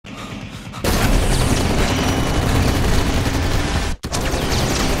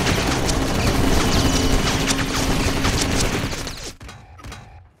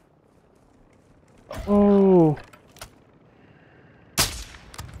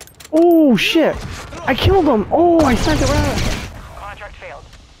Oh shit! I killed him! Oh, I sniped it right out. Contract failed.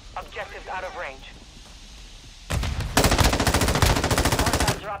 Objectives out of range.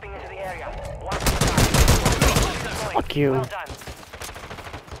 Hostiles dropping into the area. Fuck you. Well done.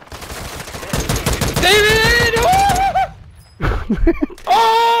 David!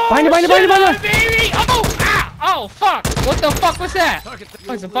 Oh! Behind you, behind you, behind you, behind you! Baby! Oh! Ah! Oh, fuck! What the fuck was that? Oh,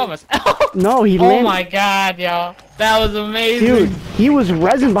 he's above us. No, he Oh landed. my god, yo. That was amazing. Dude, he was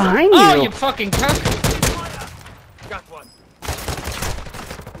resin behind you. Oh, you fucking cuck. Got one.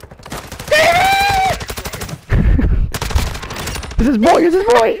 This is boy, this is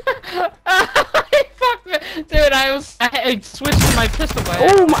boy! Fuck me. Dude, I switched to my pistol by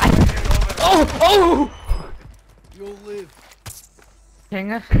Oh my! Oh! You'll live.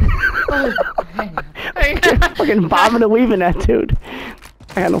 Hang on. Fucking bobbing and weaving that dude.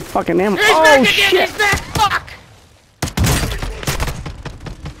 I got no fucking ammo. He's Oh back again, shit! he's back! Fuck!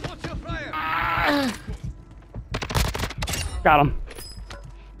 Watch your fire. Got him.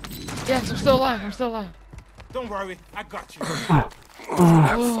 Yes, I'm still alive, I'm still alive. Don't worry, I got you.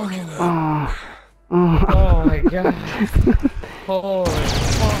 Oh my god. Holy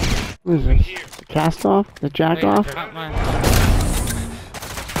fuck. What is this? The cast off? The jack off? Drop mine.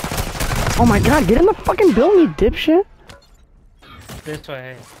 Oh my god, get in the fucking building, you dipshit! This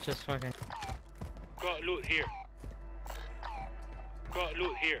way, just fucking. Got loot here. Got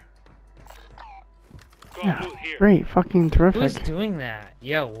loot here. Got Yeah, loot here. great, fucking Who's terrific. doing that?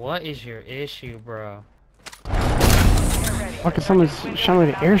 Yo, what is your issue, bro? Fucking someone's shot me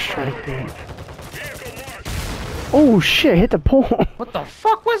the airstrike, dude. Oh shit, hit the pole. What the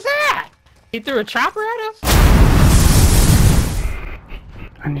fuck was that? He threw a chopper at us?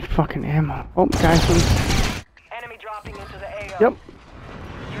 I need fucking ammo. Oh, guys. Enemy dropping into the AO. Yep.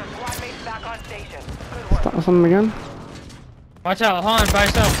 Your squad mates back on station. Good work. Stop something again. Watch out, hold on, by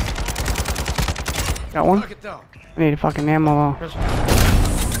yourself. Got one. Knock it down. I need fucking ammo though. First All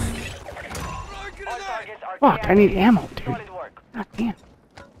targets are Fuck, I need ammo, dude. solid work. God damn.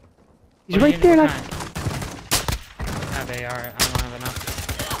 He's What right there. unit, Like... what kind? Have AR, I don't have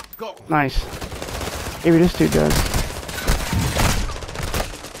enough. Got one. Nice. Maybe this dude does.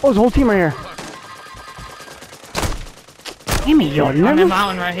 Oh, there's a whole team right here. Damn it, yo. I'm in Never,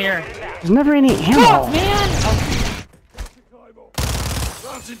 mountain right here. there's never any Fuck, ammo. man!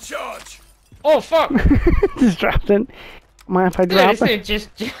 Rounds in charge. Oh, fuck! Just dropped it. Mind if I Dude, drop this it? dude just...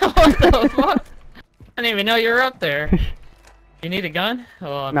 What the fuck? I didn't even know you were up there. You need a gun?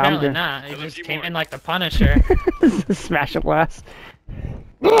 Well, No, I'm apparently good. not. You just came in like the Punisher. Smash a blast.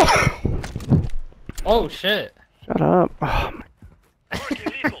 Oh, shit. Shut up. Oh, my.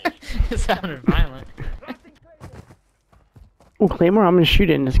 It sounded violent. Oh, Claymore, I'm gonna shoot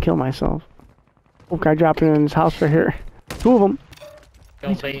it and just kill myself. Oh, guy dropping in his house right here. Two of them.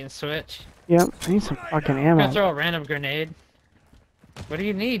 Go bait and switch. Yep, I need some fucking I'm gonna ammo. throw a random grenade. What do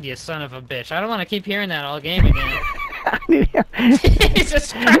you need, you son of a bitch? I don't want to keep hearing that all game again.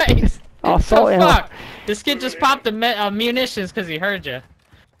 Jesus Christ! Oh, What salt the ammo. fuck? This kid just popped the munitions because he heard you.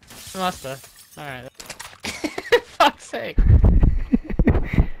 Musta. Alright. Fuck's sake.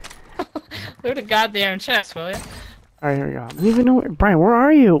 Loot a goddamn chest, will ya? Alright, here we go. I don't even know where... Brian, where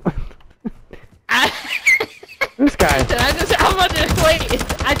are you? This guy. Did I just... How much... Wait,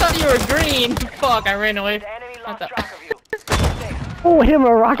 I thought you were green. Fuck, I ran away. The enemy What lost the... track of you. Oh, hit him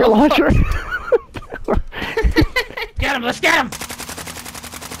with a rocket Oh, launcher. Get him, let's get him!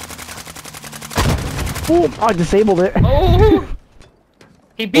 Oh, I disabled it. Oh!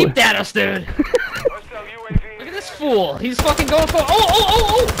 He beeped at us, dude! Hostile UAV. Look at this fool! He's fucking going for...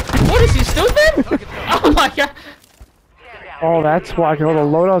 Oh! What is he, stupid? Oh my god! Oh, that's why. All the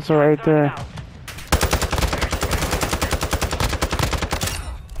loadouts are right there.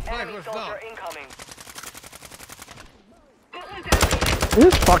 Enemy soldier incoming.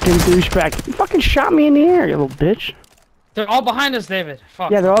 This fucking douchebag. He fucking shot me in the air, you little bitch. They're all behind us, David.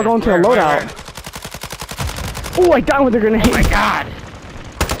 Fuck. Yeah, they're all Okay, going to the where? loadout. Oh, I died with a grenade. Oh my god!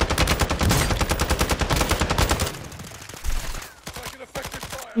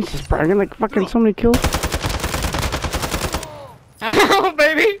 Jesus, bro, I'm gonna like fucking so many kills. Oh,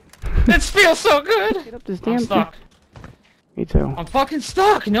 baby! This feels so good! Get up this I'm damn thing. stuck. Me too. I'm fucking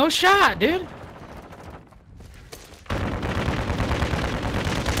stuck! No shot, dude!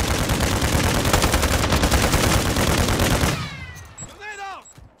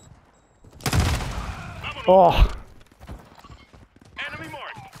 Oh. Enemy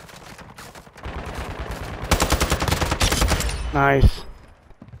marked. Nice.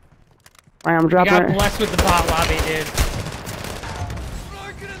 Alright, I'm You dropping got it. blessed with the bot lobby, dude.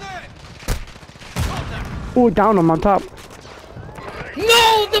 Oh, down him on top.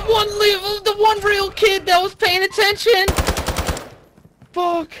 No! the one real kid that was paying attention.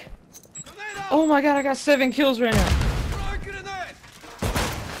 Fuck. Oh my god, I got 7 kills right now.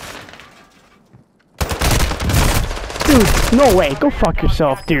 Dude, no way. Go fuck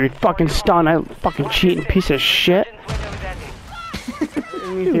yourself, dude. Fucking stun. I fucking cheating piece of shit.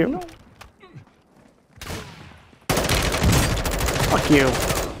 Me too. Fuck you.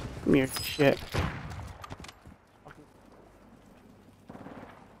 Come here, shit.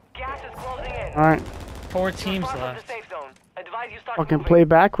 Gas is closing in. Alright. 4 teams Far from the left. safe zone. Advise you start Fucking moving. play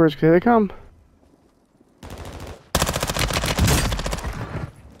backwards, 'cause here they come.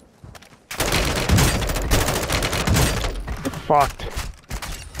 Get fucked.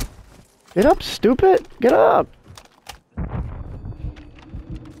 Get up, stupid! Get up!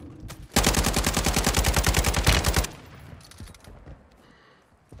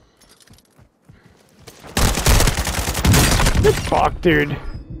 Get fucked, dude.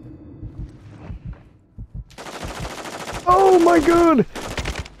 Oh my god!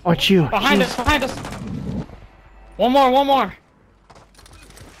 Watch you. Behind Jeez. us, behind us. One more, one more.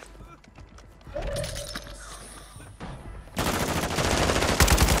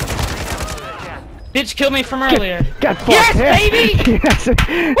 Bitch killed me from earlier. Got fucked. Yes, baby! Yes.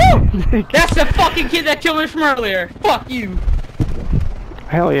 Woo! That's the fucking kid that killed me from earlier. Fuck you.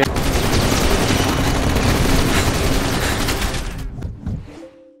 Hell yeah.